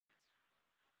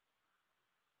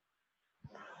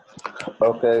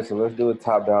Okay, so let's do a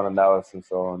top-down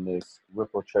analysis on this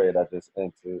Ripple trade I just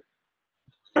entered.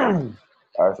 All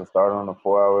right, so starting on the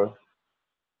 4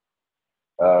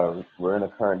 hour, we're in a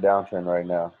current downtrend right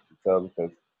now. You can tell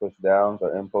because push downs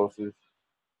are impulses,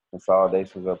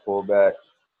 consolidations are pullback,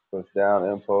 push down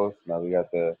impulse. Now we got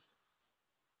the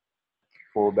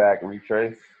pullback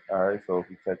retrace. All right, so if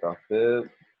we check our fib,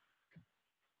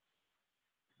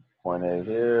 point A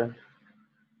here,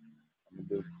 I'm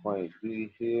gonna do point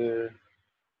B here,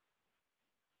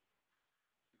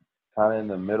 kind of in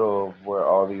the middle of where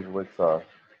all these wicks are.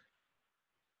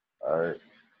 All right,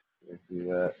 let's do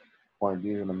that. Point B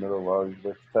is in the middle of all these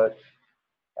wicks touch.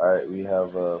 All right, we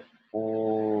have a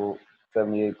full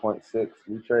 78.6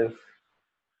 retrace,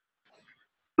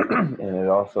 and it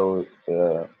also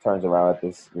turns around at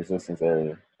this resistance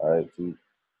area. All right, two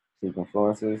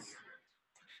confluences.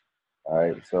 All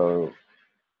right, so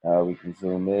now we can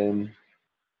zoom in,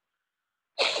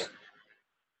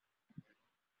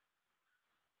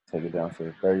 take it down to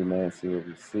the 30-minute, see what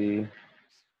we see.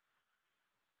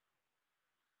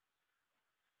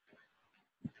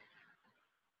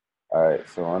 All right,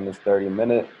 so on this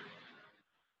 30-minute,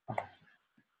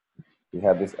 we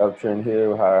have this uptrend here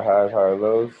with higher highs, higher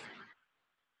lows,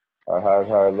 higher highs,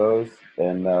 higher lows,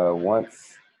 and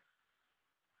once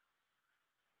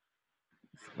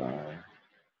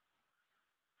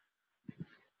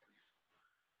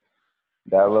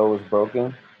that low was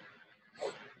broken,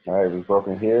 all right, it was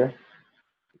broken here,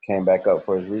 it came back up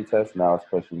for its retest, now it's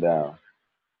pushing down.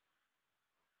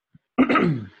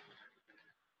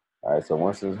 All right, so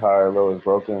once this higher low is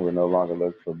broken, we're no longer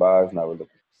looking for buys, now we're looking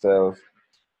for sells.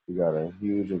 We got a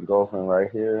huge engulfing right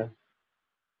here.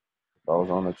 If I was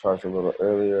on the charts a little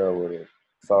earlier, I would have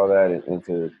saw that and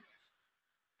entered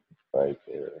right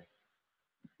there.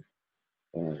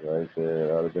 And right there,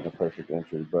 that would have been a perfect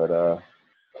entry, but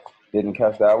didn't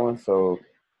catch that one, so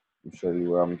I'll show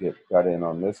you where I'm gonna got in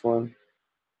on this one.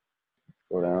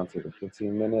 Go down to the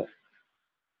 15-minute.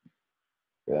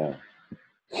 Yeah.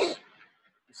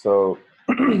 So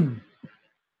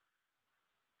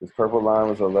this purple line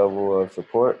was a level of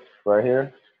support right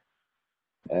here.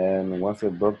 And once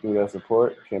it broke through that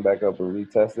support, came back up and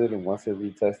retested. And once it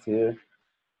retested here,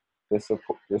 this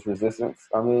resistance,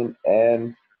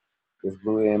 and this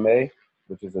blue EMA,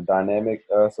 which is a dynamic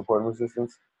support and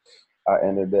resistance, I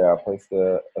ended there. I placed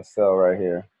a sell right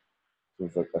here. It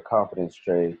was a confidence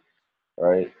trade,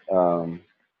 right? On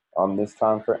this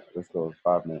time frame, let's go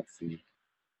 5 minutes, see.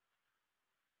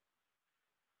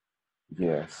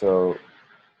 Yeah, so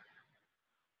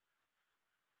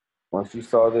once you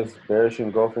saw this bearish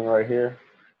engulfing right here,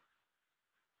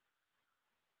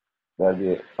 that'd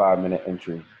be a 5-minute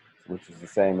entry, which is the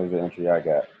same as the entry I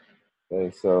got.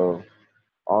 Okay, so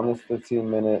on this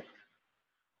 15-minute,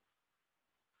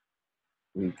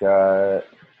 we got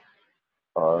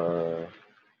our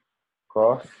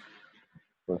cross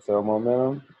for sell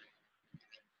momentum.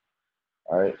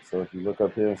 All right, so if you look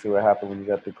up here and see what happened when you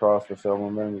got the cross for sell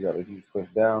momentum, you got a huge push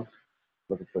down.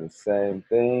 Looking for the same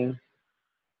thing.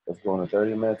 Let's go on a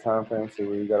 30-minute time frame, see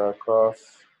where you got our cross.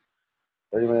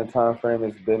 30-minute time frame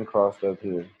has been crossed up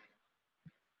here.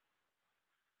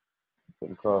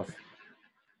 Been crossed.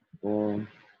 Boom.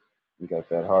 You got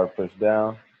that hard push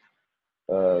down.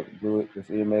 This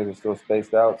EMA is still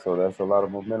spaced out, so that's a lot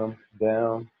of momentum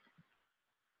down.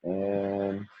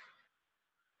 And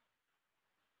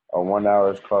our 1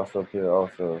 hour is crossed up here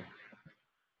also.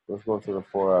 Let's go to the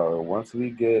 4 hour. Once we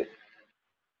get,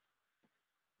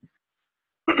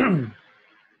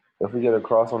 if we get a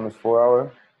cross on this 4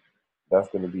 hour, that's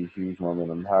going to be huge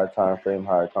momentum. Higher time frame,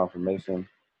 higher confirmation.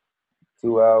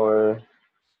 2 hour,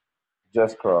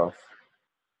 just cross.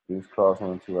 These cross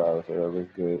on the 2 hours, so that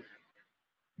looks good.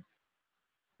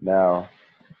 Now,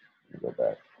 let me go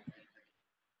back.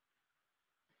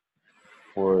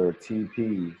 For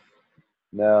TP,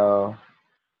 now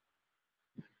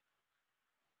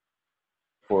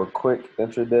for quick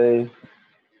intraday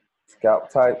scalp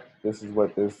type, this is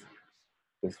what this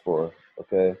is for,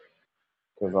 okay?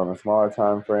 Because on a smaller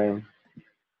time frame,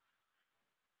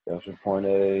 that's your point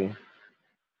A.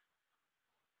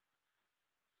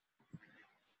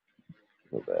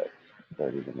 Go back,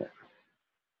 30 minutes.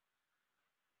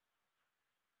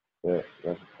 Yeah,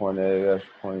 that's your point A, that's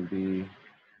your point B.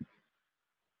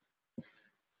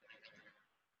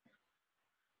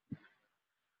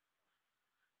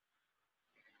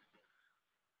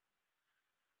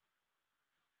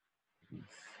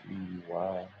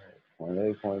 Y, point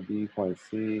A, point B, point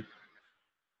C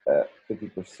at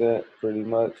 50% pretty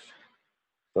much.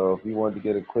 So if you wanted to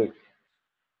get a quick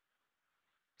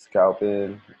scalp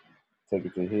in, take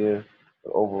it to here.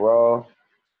 But overall,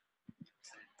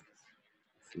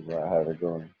 See what I have it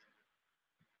going.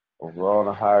 Overall, on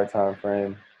a higher time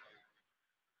frame,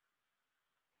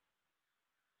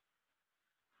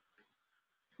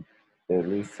 at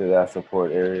least to that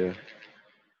support area.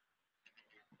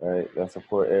 Right, that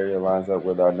support area lines up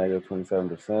with our negative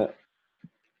 27%.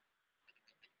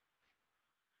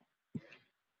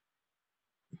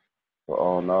 But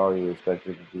all in all, you expect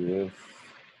it to do this.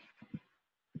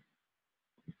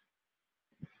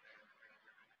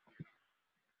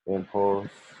 Impulse.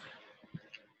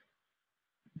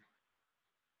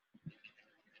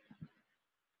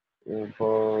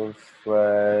 Impulse,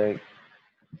 flag.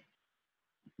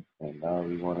 And now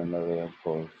we want another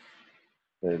impulse.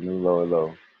 The new lower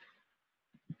low.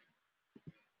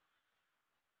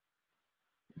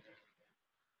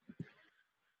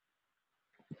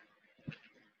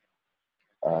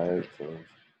 Alright, so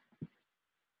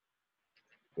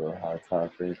go high time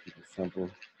frame, keep it simple.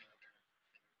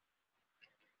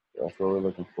 That's what we're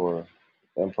looking for.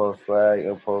 Impulse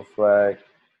flag,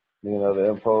 need another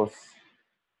impulse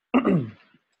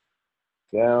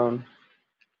down.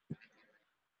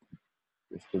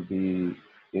 This could be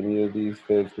any of these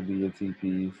fibs could be your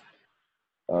TPs.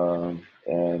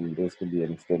 And this could be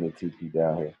an extended TP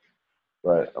down here.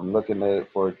 But I'm looking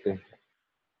at for it to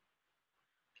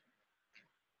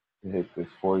hit this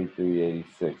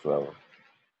 43.86 level.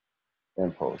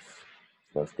 Impulse.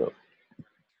 Let's go.